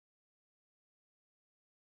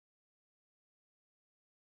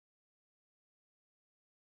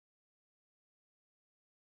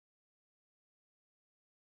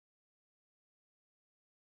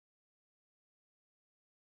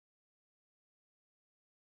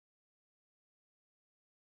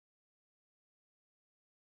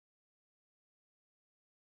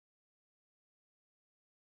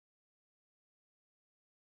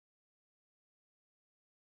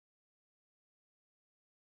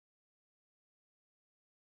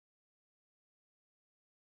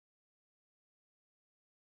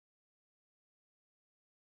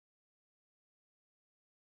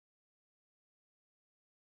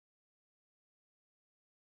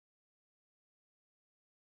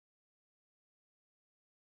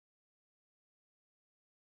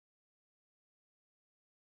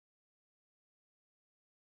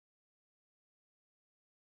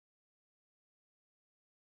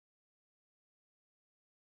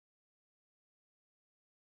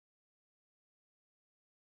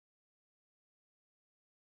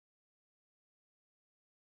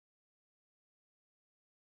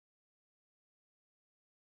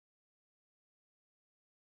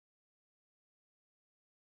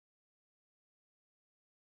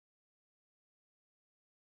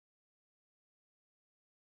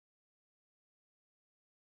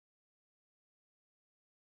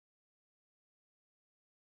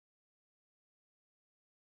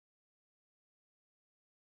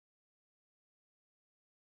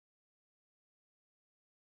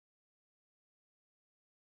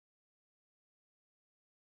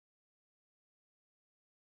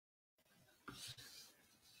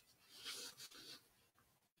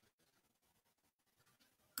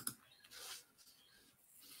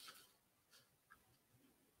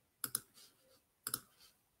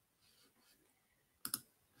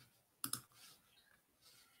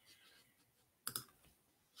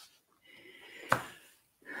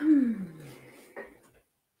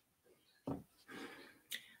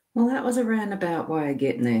Well, that was a roundabout way of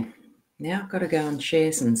getting there. Now I've got to go and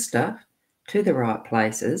share some stuff to the right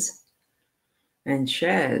places. And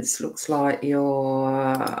Shaz, looks like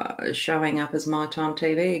you're showing up as My Time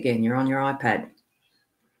TV again. You're on your iPad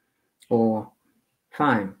or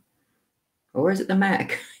phone. Or is it the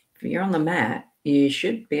Mac? If you're on the Mac, you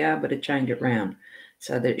should be able to change it round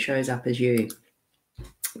so that it shows up as you.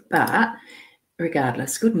 But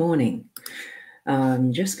regardless, good morning.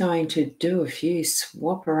 I'm just going to do a few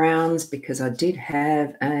swap arounds because I did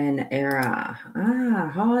have an error.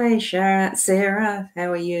 Hi, Sarah.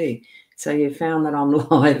 How are you? So you found that I'm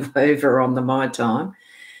live over on the My Time.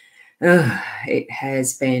 It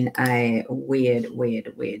has been a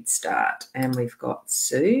weird start. And we've got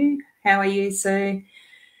Sue. How are you, Sue?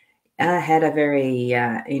 I had a very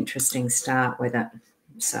interesting start with it.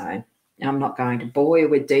 So I'm not going to bore you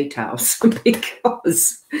with details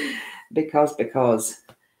because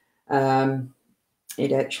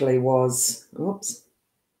it actually was,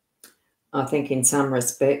 I think in some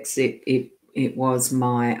respects it was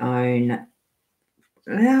my own,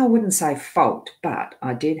 I wouldn't say fault, but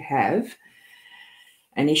I did have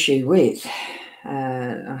an issue with,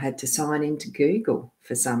 I had to sign into Google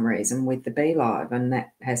for some reason with the BeLive, and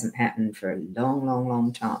that hasn't happened for a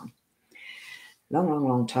long time.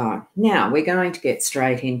 Long time. Now we're going to get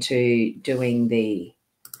straight into doing the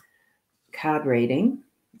card reading.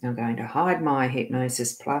 I'm going to hide my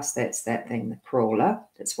Hypnosis Plus. That's that thing, the crawler.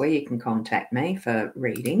 That's where you can contact me for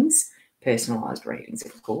readings, personalised readings,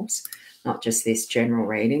 of course, not just this general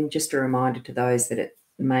reading. Just a reminder to those that it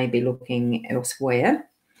may be looking elsewhere,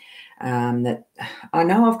 that I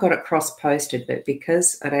know I've got it cross-posted, but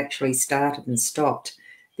because it actually started and stopped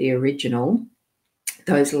the original,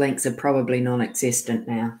 those links are probably non-existent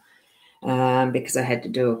now. Because I had to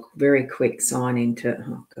do a very quick sign into,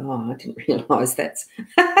 oh God, I didn't realise that's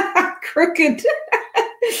crooked.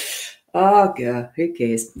 Oh God, who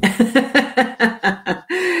cares?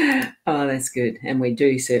 Oh, that's good. And we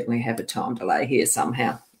do certainly have a time delay here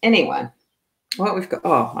somehow. Anyway, what we've got,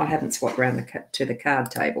 I haven't swapped around to the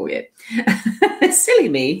card table yet. Silly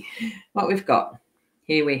me. What we've got,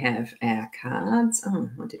 here we have our cards.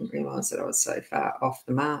 Oh, I didn't realise that I was so far off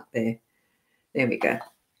the mark there. There we go.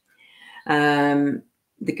 The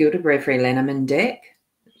Gilded Reverie Lenormand deck.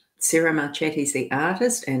 Cira Marchetti's the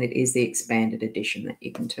artist, and it is the expanded edition that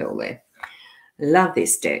you can tell there. Love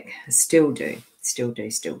this deck. Still do.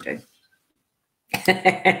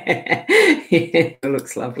 It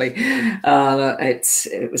looks lovely.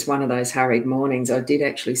 It was one of those hurried mornings. I did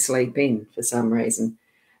actually sleep in for some reason,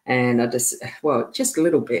 and I just a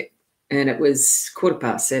little bit, and it was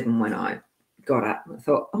 7:15 when I got up. I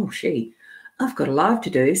thought, oh gee, I've got a live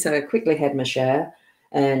to do, so I quickly had my shower,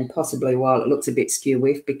 and possibly while it looks a bit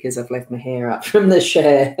skew-whiff because I've left my hair up from the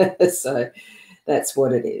shower. So that's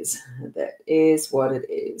what it is. That is what it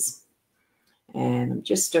is. And I'm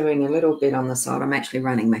just doing a little bit on the side. I'm actually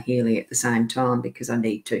running my Healy at the same time because I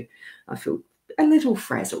need to. I feel a little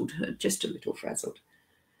frazzled, just a little frazzled.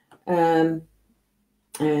 And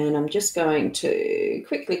I'm just going to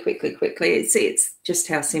quickly see it's just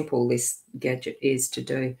how simple this gadget is to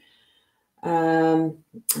do. And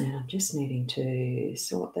I'm just needing to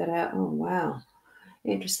sort that out. Oh, wow.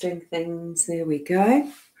 Interesting things. There we go.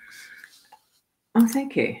 Oh,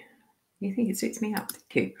 thank you. You think it suits me up?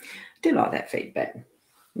 Thank you. I do like that feedback.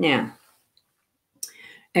 Now,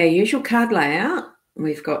 our usual card layout.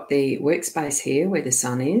 We've got the workspace here where the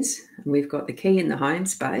sun is. And we've got the key in the home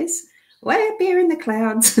space. Way up here in the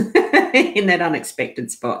clouds, in that unexpected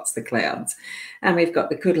spot's the clouds. And we've got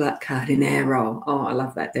the good luck card in our roll. Oh, I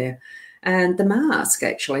love that there. And the mask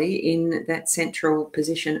actually in that central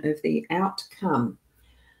position of the outcome.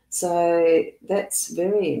 So that's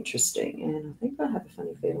very interesting. And I think I have a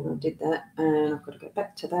funny feeling I did that. And I've got to go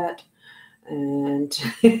back to that. And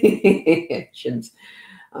actions.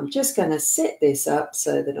 I'm just going to set this up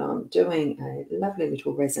so that I'm doing a lovely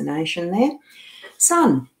little resonation there.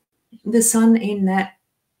 Sun. The sun in that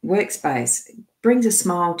workspace brings a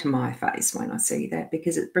smile to my face when I see that,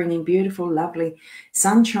 because it's bringing beautiful, lovely,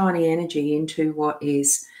 sunshiny energy into what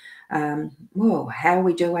is, how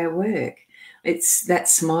we do our work. It's that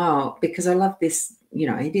smile, because I love this,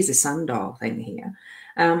 it is a sundial thing here,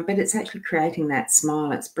 but it's actually creating that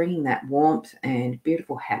smile. It's bringing that warmth and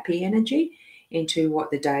beautiful, happy energy into what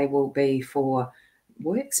the day will be for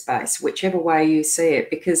workspace, whichever way you see it,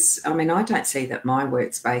 because I don't see that my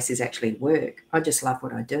workspace is actually work. I just love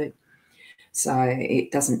what I do, so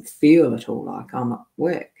it doesn't feel at all like I'm at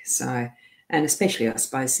work. So, and especially I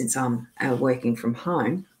suppose since I'm working from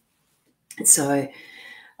home, so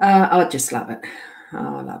I just love it.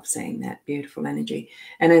 Oh, I love seeing that beautiful energy.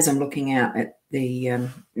 And as I'm looking out at the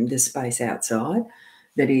space outside,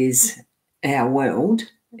 that is our world,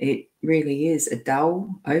 it really is a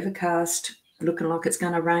dull, overcast, looking like it's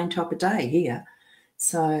going to rain type of day here.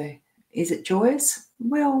 So is it joyous?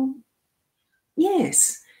 Well,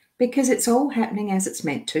 yes, because it's all happening as it's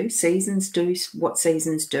meant to. Seasons do what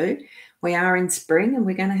seasons do. We are in spring and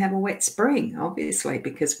we're going to have a wet spring, obviously,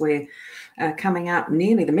 because we're coming up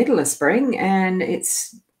nearly the middle of spring and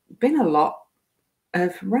it's been a lot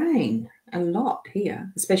of rain, a lot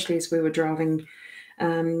here, especially as we were driving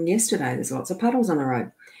yesterday. There's lots of puddles on the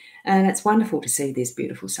road. And it's wonderful to see this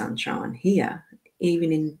beautiful sunshine here,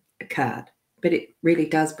 even in a card. But it really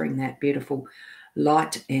does bring that beautiful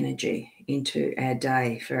light energy into our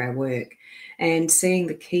day for our work. And seeing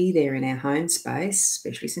the key there in our home space,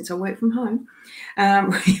 especially since I work from home,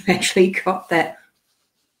 we've actually got that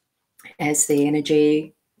as the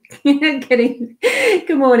energy.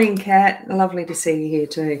 Good morning, Kat. Lovely to see you here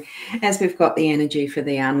too. As we've got the energy for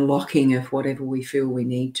the unlocking of whatever we feel we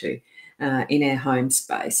need to in our home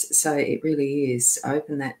space. So it really is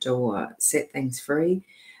open that door, set things free,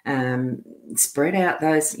 spread out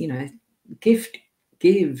those, gift,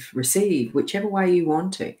 give, receive, whichever way you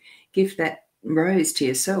want to. Give that rose to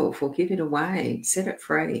yourself or give it away, set it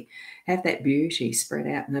free, have that beauty spread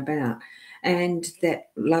out and about. And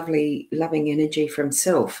that lovely, loving energy from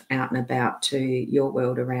self out and about to your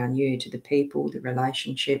world around you, to the people, the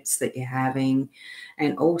relationships that you're having,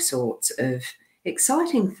 and all sorts of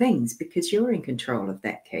exciting things, because you're in control of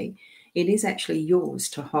that key. It is actually yours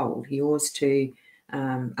to hold, yours to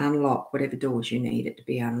unlock whatever doors you need it to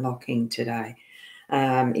be unlocking today.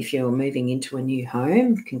 If you're moving into a new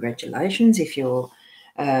home, congratulations. If you're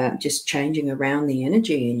just changing around the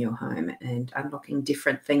energy in your home and unlocking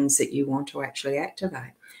different things that you want to actually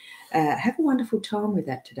activate. Have a wonderful time with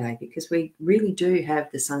that today, because we really do have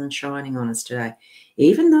the sun shining on us today.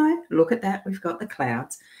 Even though, look at that, we've got the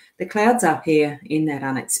clouds. The clouds up here in that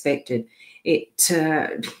unexpected. It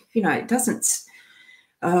doesn't,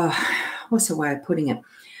 what's the way of putting it?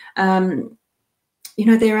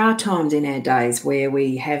 There are times in our days where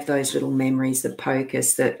we have those little memories that poke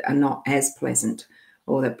us that are not as pleasant,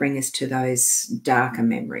 or that bring us to those darker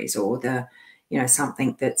memories, or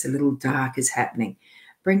something that's a little dark is happening.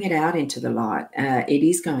 Bring it out into the light. It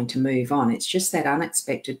is going to move on. It's just that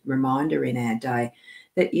unexpected reminder in our day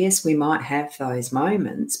that, yes, we might have those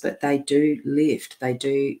moments, but they do lift. They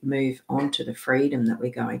do move on to the freedom that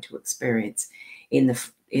we're going to experience in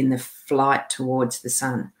the flight towards the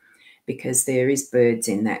sun, because there is birds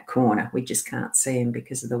in that corner. We just can't see them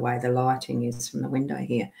because of the way the lighting is from the window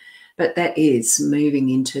here. But that is moving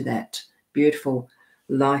into that beautiful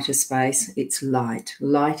lighter space. It's light.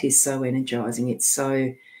 Light is so energizing. It's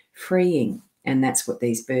so freeing. And that's what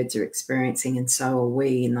these birds are experiencing. And so are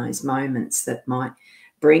we in those moments that might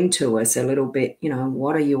bring to us a little bit,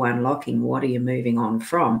 what are you unlocking? What are you moving on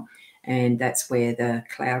from? And that's where the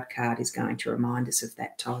cloud card is going to remind us of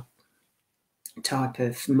that type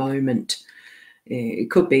of moment. It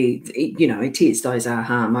could be, it is those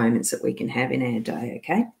aha moments that we can have in our day,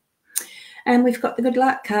 okay? And we've got the good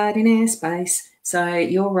luck card in our space. So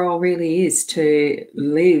your role really is to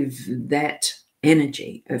live that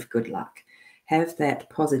energy of good luck. Have that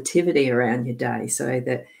positivity around your day, so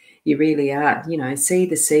that you really are, see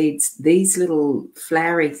the seeds, these little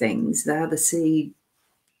flowery things, they're the seed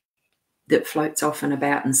that floats off and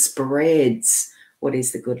about and spreads what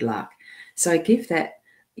is the good luck. So give that,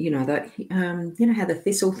 how the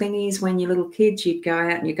thistle thing is when you're little kids, you'd go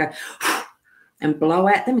out and you go and blow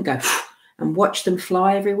at them and go and watch them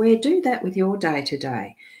fly everywhere. Do that with your day to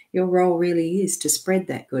day. Your role really is to spread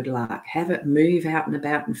that good luck, have it move out and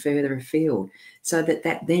about and further afield, so that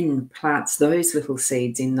then plants those little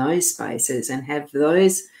seeds in those spaces and have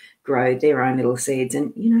those grow their own little seeds.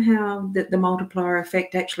 And you know how the multiplier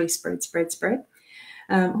effect actually spread.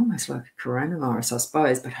 Almost like a coronavirus, I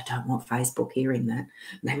suppose, but I don't want Facebook hearing that.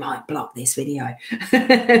 They might block this video.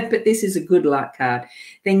 But this is a good luck card.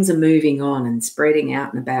 Things are moving on and spreading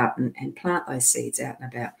out and about, and plant those seeds out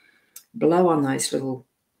and about. Blow on those little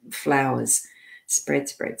flowers. Spread.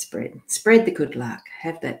 Spread the good luck.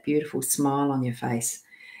 Have that beautiful smile on your face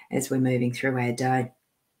as we're moving through our day.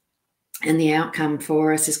 And the outcome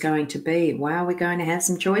for us is going to be, wow, we're going to have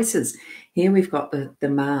some choices. Here we've got the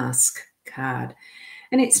mask card.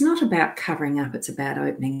 And it's not about covering up, it's about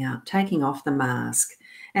opening up, taking off the mask.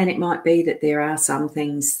 And it might be that there are some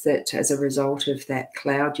things that, as a result of that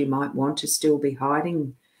cloud, you might want to still be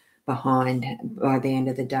hiding behind by the end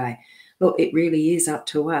of the day. Look, it really is up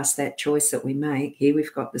to us, that choice that we make. Here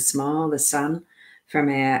we've got the smile, the sun from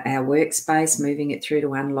our workspace, moving it through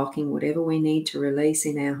to unlocking whatever we need to release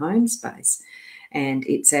in our home space. And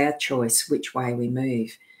it's our choice which way we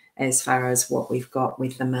move as far as what we've got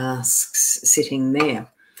with the masks sitting there.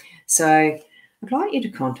 So I'd like you to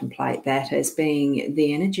contemplate that as being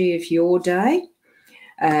the energy of your day.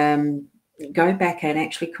 Go back and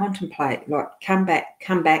actually contemplate, like come back,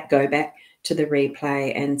 go back to the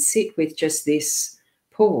replay and sit with just this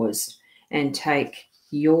pause and take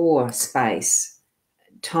your space,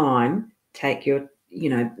 time, take your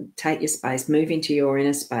space, move into your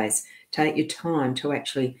inner space, take your time to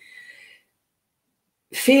actually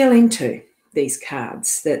feel into these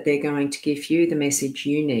cards, that they're going to give you the message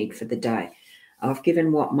you need for the day. I've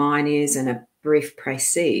given what mine is and a brief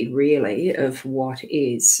précis, really, of what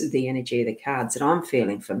is the energy of the cards that I'm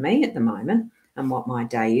feeling for me at the moment and what my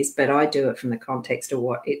day is, but I do it from the context of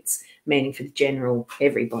what it's meaning for the general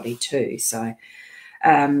everybody too. So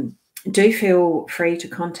do feel free to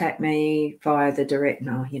contact me via the direct,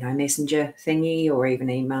 messenger thingy, or even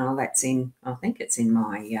email. That's in, I think it's in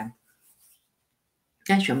my,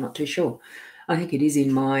 actually, I'm not too sure. I think it is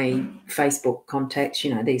in my Facebook contacts,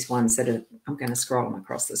 these ones that are, I'm going to scroll them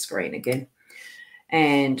across the screen again.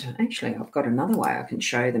 And actually, I've got another way I can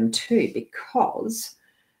show them too, because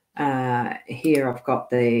here I've got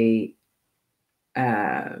the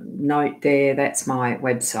note there. That's my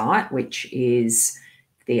website, which is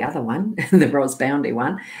the other one, the Ros Boundy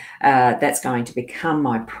one. That's going to become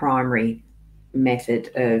my primary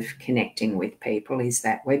method of connecting with people, is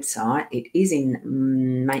that website. It is in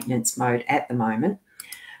maintenance mode at the moment,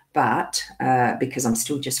 but because I'm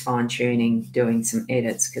still just fine-tuning, doing some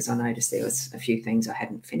edits, because I noticed there was a few things I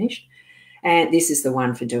hadn't finished. And this is the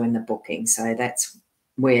one for doing the booking. So that's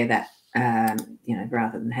where that,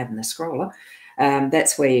 rather than having the scroller,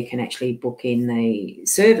 that's where you can actually book in the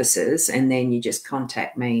services, and then you just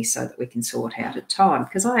contact me so that we can sort out a time,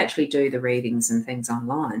 because I actually do the readings and things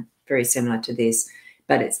online, very similar to this,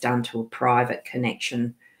 but it's done to a private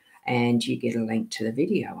connection, and you get a link to the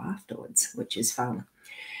video afterwards, which is fun.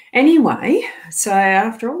 Anyway, so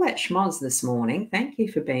after all that schmoz this morning, thank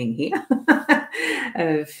you for being here.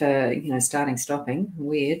 Of starting, stopping,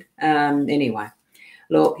 weird. Anyway,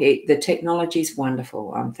 look, the technology is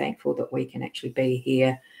wonderful. I'm thankful that we can actually be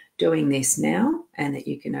here doing this now, and that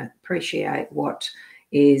you can appreciate what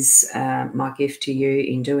is my gift to you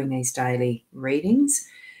in doing these daily readings.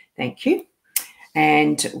 Thank you.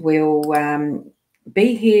 And we'll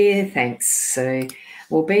be here. Thanks. So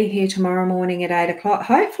we'll be here tomorrow morning at 8 o'clock,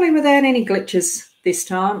 hopefully without any glitches this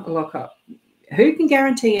time. Look, who can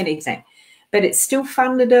guarantee anything? But it's still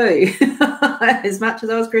fun to do. As much as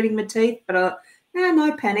I was gritting my teeth, but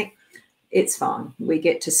no panic. It's fine. We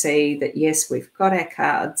get to see that, yes, we've got our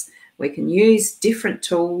cards. We can use different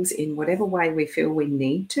tools in whatever way we feel we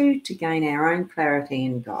need to gain our own clarity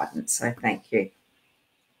and guidance. So thank you.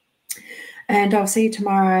 And I'll see you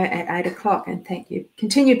tomorrow at 8 o'clock. And thank you.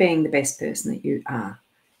 Continue being the best person that you are.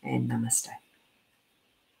 And namaste.